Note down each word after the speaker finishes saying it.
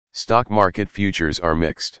Stock market futures are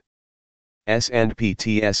mixed. S&P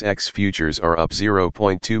TSX futures are up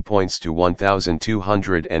 0.2 points to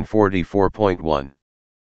 1,244.1.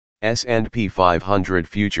 S&P 500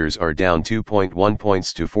 futures are down 2.1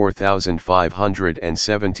 points to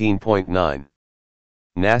 4,517.9.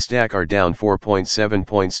 Nasdaq are down 4.7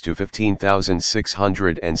 points to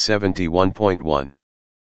 15,671.1.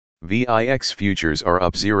 VIX futures are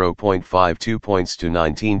up 0.52 points to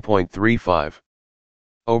 19.35.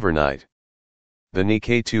 Overnight, the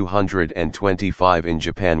Nikkei 225 in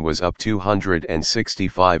Japan was up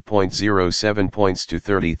 265.07 points to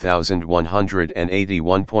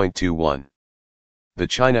 30,181.21. The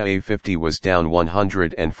China A50 was down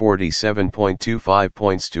 147.25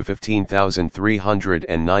 points to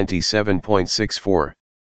 15,397.64.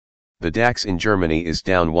 The DAX in Germany is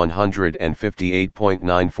down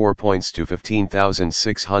 158.94 points to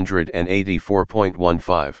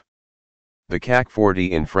 15,684.15. The CAC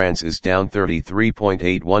 40 in France is down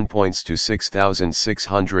 33.81 points to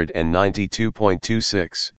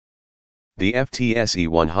 6,692.26. The FTSE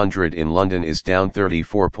 100 in London is down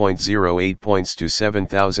 34.08 points to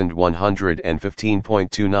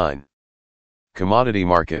 7,115.29. Commodity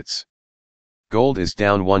markets. Gold is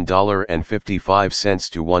down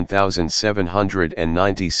 $1.55 to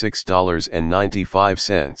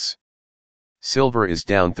 $1,796.95. Silver is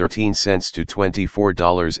down 13 cents to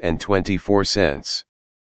 $24.24.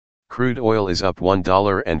 Crude oil is up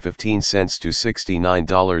 $1.15 to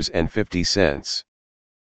 $69.50.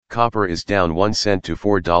 Copper is down 1 cent to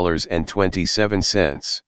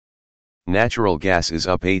 $4.27. Natural gas is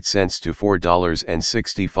up 8 cents to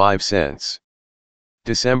 $4.65.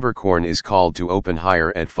 December corn is called to open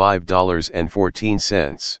higher at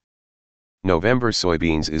 $5.14. November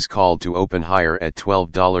soybeans is called to open higher at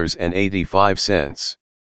 $12.85.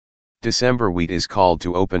 December wheat is called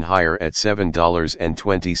to open higher at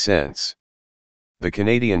 $7.20. The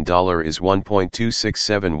Canadian dollar is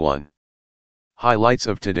 1.2671. Highlights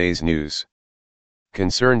of today's news.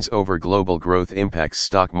 Concerns over global growth impacts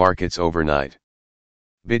stock markets overnight.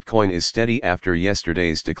 Bitcoin is steady after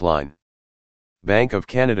yesterday's decline. Bank of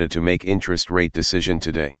Canada to make interest rate decision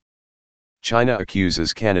today. China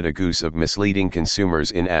accuses Canada Goose of misleading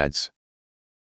consumers in ads.